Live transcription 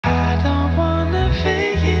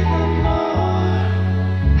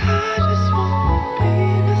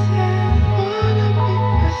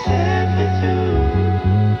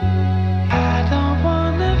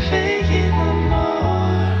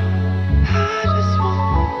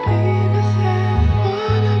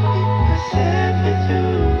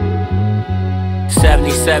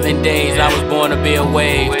27 days, I was born to be a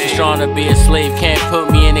wave. Too strong to be a slave, can't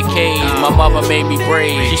put me in a cage. My mother made me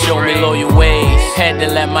brave, she showed me loyal ways. Had to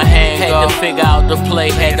let my hand go, had to figure out the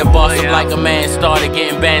play. Had to boss up like a man, started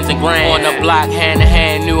getting bands and grand. On the block, hand to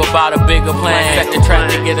hand, knew about a bigger plan. Set the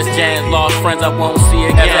trap to get us jams, lost friends I won't see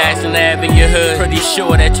again. Everlasting Ave in your hood, pretty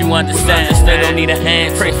sure that you understand. Still don't need a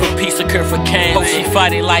hand, pray for peace, a cure for can. Hope she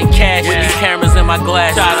fighting like cash, with these cameras in my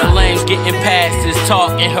glass. Tired of lames getting past this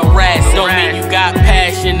talk and harass. Don't mean you got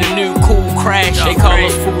passion, the new cool crash. They call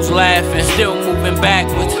us fools laughing, still moving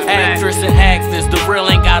backwards. Actress and actors, the real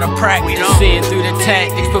ain't gotta practice. Seeing through the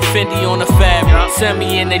tactics, put Fendi on the fabric. Send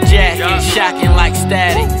me in the jacket, shocking like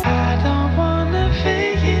static.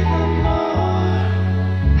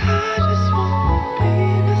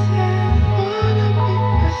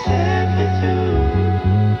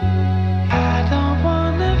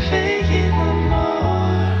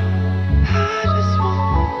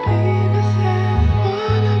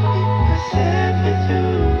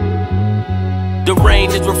 The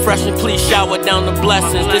rain is refreshing, please shower down the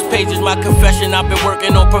blessings. This page is my confession, I've been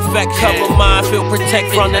working on perfection. Cover mine, feel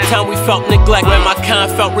protected from the time we felt neglect. When my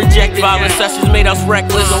kind felt rejected, violent sessions made us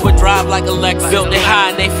reckless. Overdrive like a Lex, built it high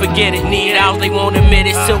and they forget it. Need out, they won't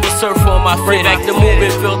admit it. Silver surfer on my feet, back the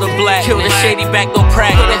movement, feel the black. Kill the shady back, no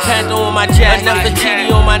practice. Put a panda on my jacket, enough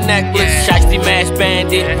TD on my necklace. Shiesty mask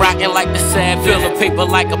bandit, rocking like the savage. Feel the paper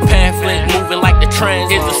like a pamphlet, moving like the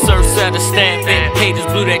trans. Here's a surf set of stamp it. Haters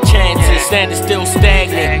blew their chances, standing still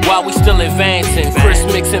stagnant while we still advancing. Chris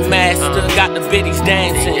mixing master, got the biddies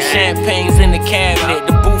dancing. Champagne's in the cabinet,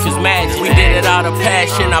 the booth is magic. We did it out of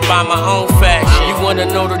passion, I buy my own fashion. You wanna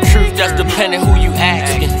know the truth, just depending who